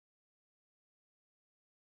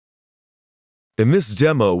In this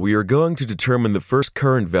demo, we are going to determine the first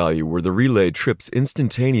current value where the relay trips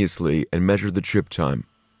instantaneously and measure the trip time.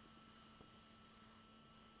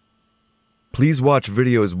 Please watch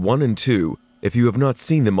videos 1 and 2 if you have not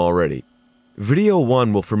seen them already. Video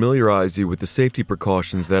 1 will familiarize you with the safety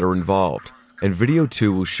precautions that are involved, and Video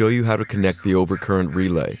 2 will show you how to connect the overcurrent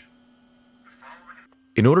relay.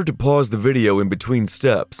 In order to pause the video in between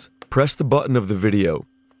steps, press the button of the video.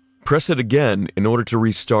 Press it again in order to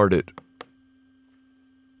restart it.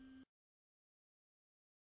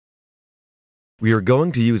 We are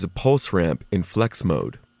going to use a pulse ramp in flex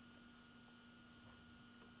mode.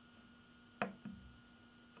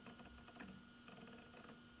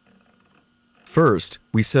 First,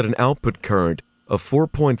 we set an output current of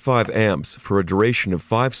 4.5 amps for a duration of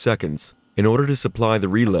 5 seconds in order to supply the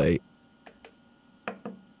relay,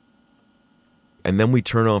 and then we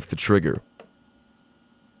turn off the trigger.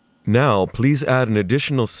 Now, please add an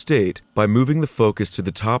additional state by moving the focus to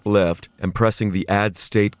the top left and pressing the Add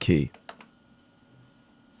State key.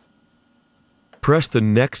 Press the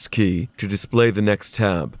Next key to display the next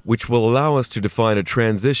tab, which will allow us to define a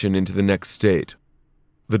transition into the next state.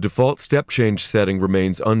 The default step change setting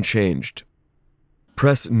remains unchanged.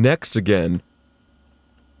 Press Next again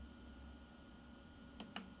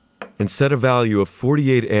and set a value of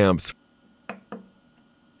 48 amps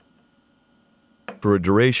for a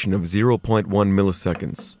duration of 0.1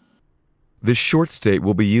 milliseconds. This short state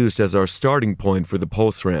will be used as our starting point for the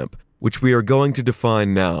pulse ramp, which we are going to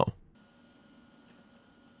define now.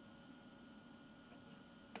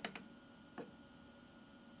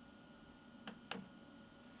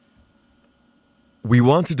 We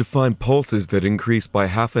want to define pulses that increase by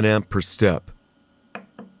half an amp per step.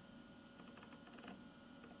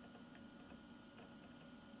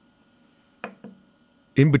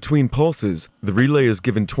 In between pulses, the relay is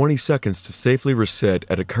given 20 seconds to safely reset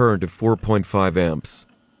at a current of 4.5 amps.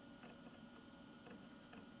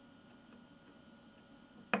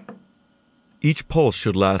 Each pulse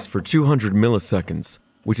should last for 200 milliseconds,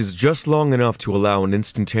 which is just long enough to allow an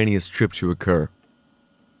instantaneous trip to occur.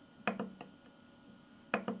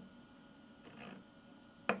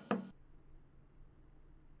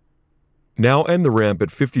 Now end the ramp at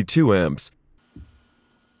 52 amps.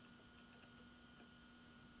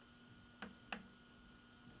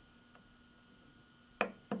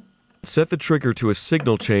 Set the trigger to a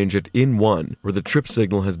signal change at in1, where the trip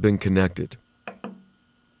signal has been connected.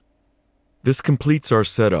 This completes our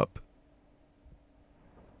setup.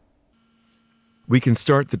 We can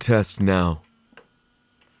start the test now.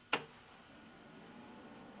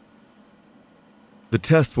 The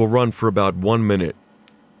test will run for about 1 minute.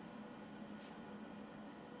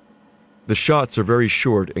 The shots are very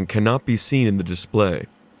short and cannot be seen in the display.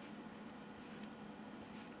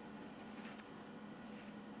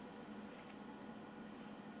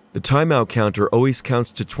 The timeout counter always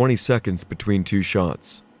counts to 20 seconds between 2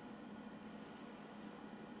 shots.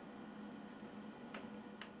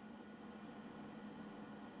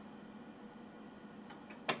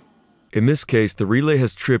 In this case, the relay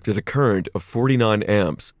has tripped at a current of 49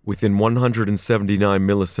 amps within 179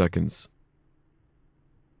 milliseconds.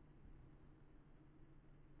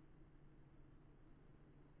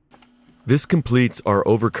 This completes our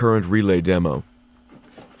overcurrent relay demo.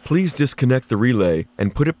 Please disconnect the relay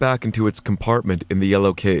and put it back into its compartment in the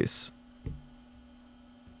yellow case.